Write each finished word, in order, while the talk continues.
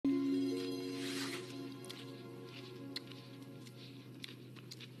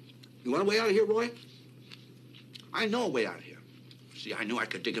You want a way out of here, Roy? I know a way out of here. See, I knew I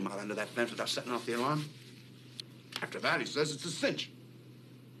could dig him out under that fence without setting off the alarm. After that, he says it's a cinch.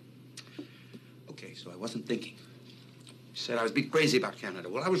 Okay, so I wasn't thinking. He said I was be crazy about Canada.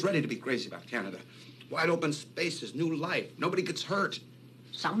 Well, I was ready to be crazy about Canada. Wide open spaces, new life. Nobody gets hurt.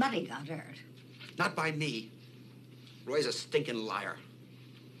 Somebody got hurt. Not by me. Roy's a stinking liar.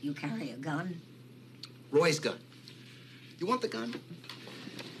 You carry a gun? Roy's gun. You want the gun?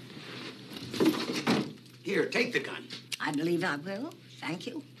 Here, take the gun. I believe I will. Thank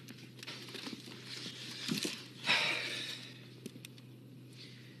you.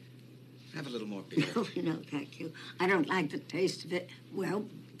 Have a little more beer. No, thank you. I don't like the taste of it. Well,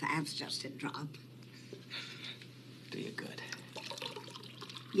 perhaps just a drop. Do you good.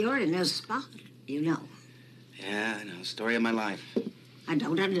 You're in a spot, you know. Yeah, I know. Story of my life. I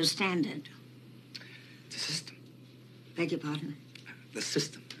don't understand it. It's a system. Beg your pardon? The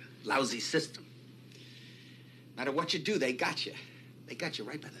system. Lousy system. No matter what you do, they got you. They got you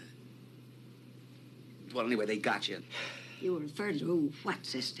right by the... Well, anyway, they got you. You refer to what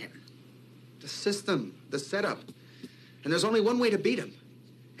system? The system. The setup. And there's only one way to beat them.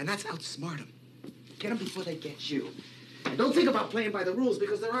 And that's outsmart them. Get them before they get you. And don't think about playing by the rules,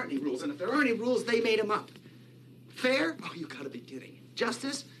 because there aren't any rules. And if there are any rules, they made them up. Fair? Oh, you gotta be kidding.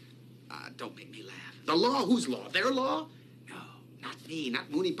 Justice? Don't make me laugh. The law? Whose law? Their law? No, not me,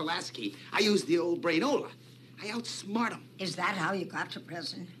 not Mooney Pulaski. I used the old brainola. I outsmart them. Is that how you got to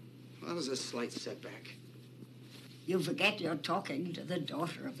prison? Well, that was a slight setback. You forget you're talking to the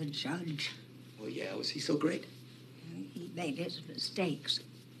daughter of a judge. Oh, yeah? Was he so great? He made his mistakes.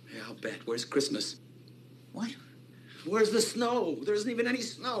 Yeah, I'll bet. Where's Christmas? What? Where's the snow? There isn't even any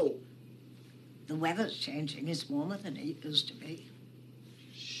snow. The weather's changing. It's warmer than it used to be.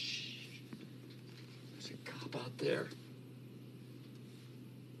 Shh. There's a cop out there.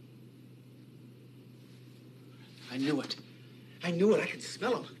 I knew it. I knew it. I can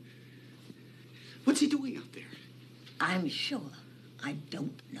smell him. What's he doing out there? I'm sure I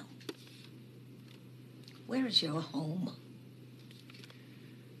don't know. Where is your home?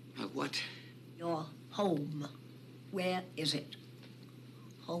 What? Your home. Where is it?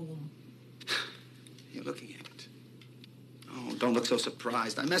 Home. You're looking at it. Oh, don't look so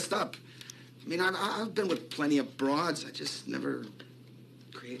surprised. I messed up. I mean, I've been with plenty of broads. I just never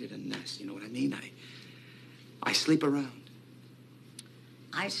created a nest. You know what I mean? I sleep around.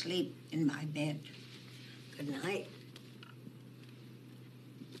 I sleep in my bed. Good night.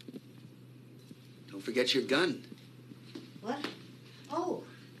 Don't forget your gun. What? Oh.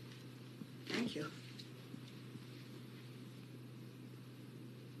 Thank you.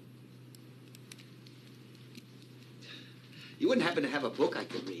 You wouldn't happen to have a book I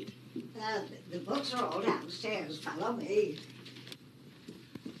could read? The books are all downstairs. Follow me.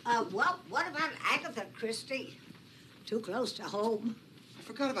 What about Agatha Christie? Too close to home. I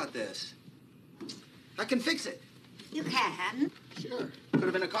forgot about this. I can fix it. You can. Sure. Could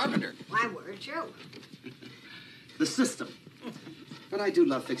have been a carpenter. Why weren't you? The system. But I do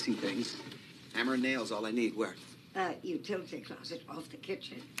love fixing things. Hammer and nails, all I need. Where? Utility closet off the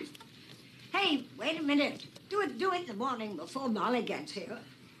kitchen. Hey, wait a minute. Do it in the morning before Molly gets here.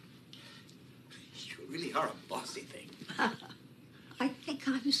 You really are a bossy thing. I think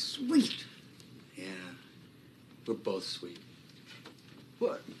I'm sweet. Yeah, we're both sweet.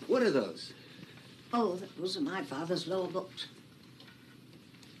 What are those? Oh, those are my father's law books.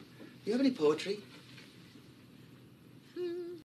 You have any poetry?